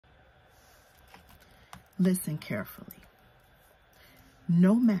Listen carefully.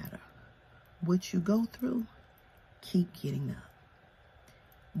 No matter what you go through, keep getting up.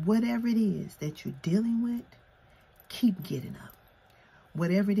 Whatever it is that you're dealing with, keep getting up.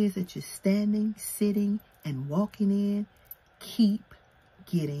 Whatever it is that you're standing, sitting, and walking in, keep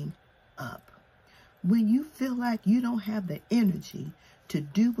getting up. When you feel like you don't have the energy to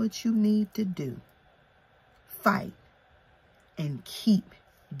do what you need to do, fight and keep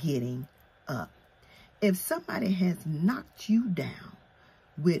getting up. If somebody has knocked you down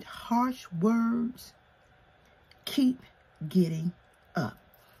with harsh words, keep getting up.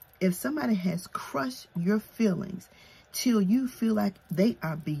 If somebody has crushed your feelings till you feel like they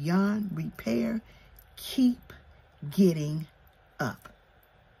are beyond repair, keep getting up.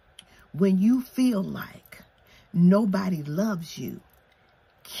 When you feel like nobody loves you,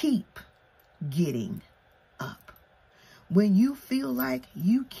 keep getting up. When you feel like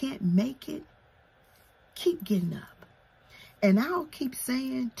you can't make it, keep getting up. And I'll keep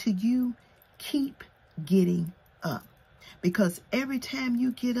saying to you, keep getting up. Because every time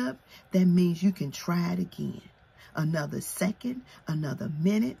you get up, that means you can try it again. Another second, another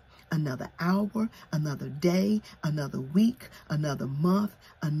minute, another hour, another day, another week, another month,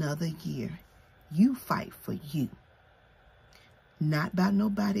 another year. You fight for you. Not by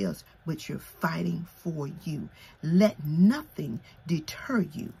nobody else, but you're fighting for you. Let nothing deter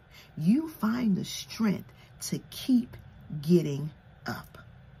you. You find the strength to keep getting up.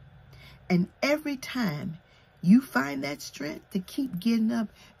 And every time you find that strength to keep getting up,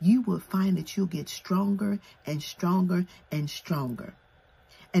 you will find that you'll get stronger and stronger and stronger.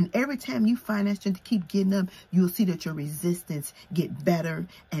 And every time you find that strength to keep getting up, you'll see that your resistance get better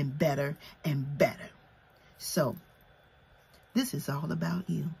and better and better. So, this is all about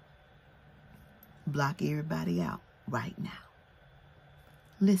you. Block everybody out right now.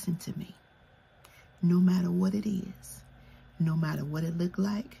 Listen to me. No matter what it is, no matter what it looked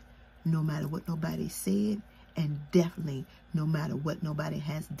like, no matter what nobody said, and definitely no matter what nobody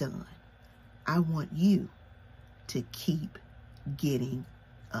has done, I want you to keep getting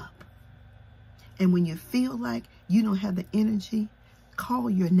up. And when you feel like you don't have the energy, call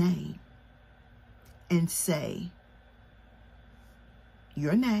your name and say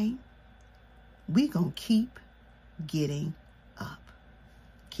your name. We gonna keep getting up.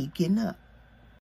 Keep getting up.